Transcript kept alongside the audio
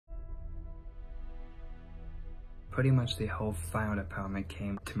pretty much the whole fire department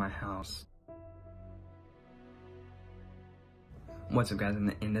came to my house. What's up guys,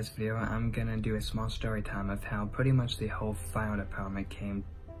 in this video I'm gonna do a small story time of how pretty much the whole fire department came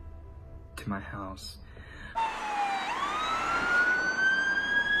to my house.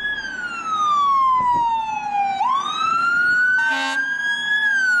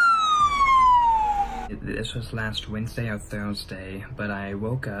 This was last Wednesday or Thursday, but I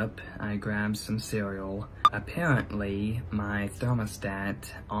woke up, I grabbed some cereal. Apparently, my thermostat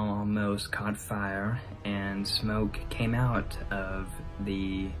almost caught fire and smoke came out of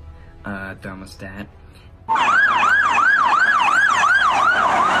the thermostat.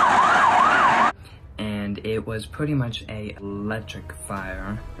 And it was pretty much a electric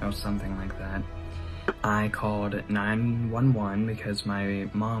fire or something like that. I called 911 because my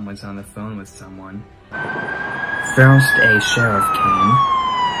mom was on the phone with someone. First, a sheriff came.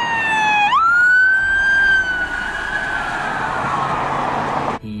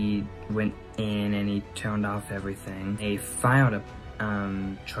 He went in and he turned off everything. A fire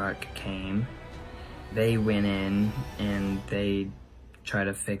truck came. They went in and they tried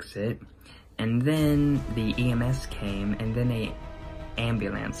to fix it. And then the EMS came, and then a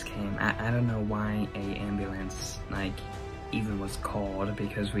ambulance came. I don't know why a ambulance even was called,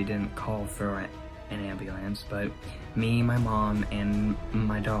 because we didn't call for an ambulance, but me, my mom, and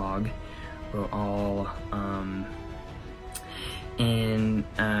my dog were all in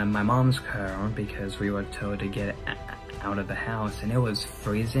my mom's car because we were told to get out of the house, and it was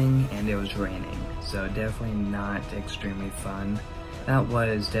freezing and it was raining, so definitely not extremely fun. That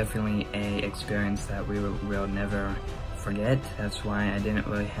was definitely a experience that we will never forget. That's why I didn't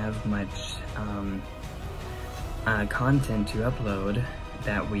really have much content to upload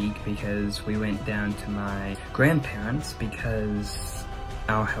that week, because we went down to my grandparents because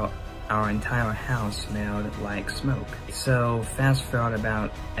our entire house smelled like smoke. So fast forward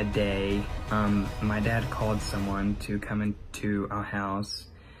about a day, my dad called someone to come into our house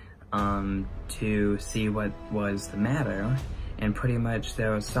to see what was the matter, and pretty much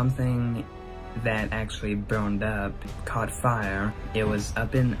there was something that actually burned up, caught fire. It was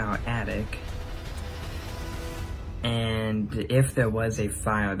up in our attic, and if there was a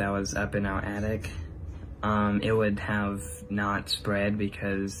fire that was up in our attic, it would have not spread,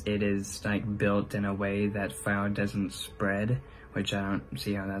 because it is built in a way that fire doesn't spread, which I don't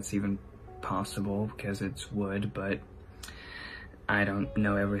see how that's even possible because it's wood, but I don't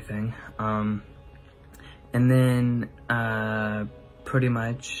know everything. And then pretty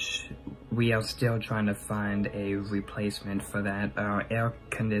much we are still trying to find a replacement for that. Our air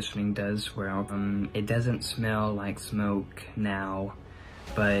conditioning does well. It doesn't smell like smoke now,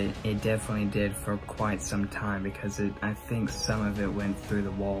 but it definitely did for quite some time, because I think some of it went through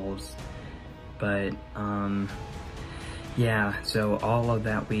the walls. But yeah, so all of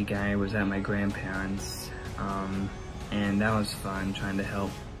that week I was at my grandparents', and that was fun trying to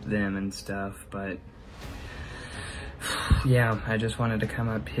help them and stuff. But yeah, I just wanted to come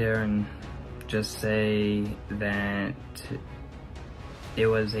up here and just say that it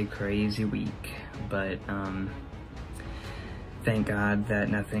was a crazy week, but thank God that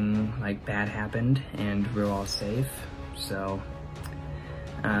nothing bad happened and we're all safe. So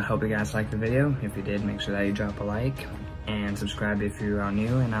hope you guys liked the video. If you did, make sure that you drop a like and subscribe if you are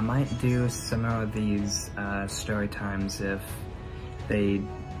new, and I might do some more of these story times if they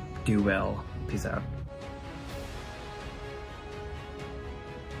do well. Peace out.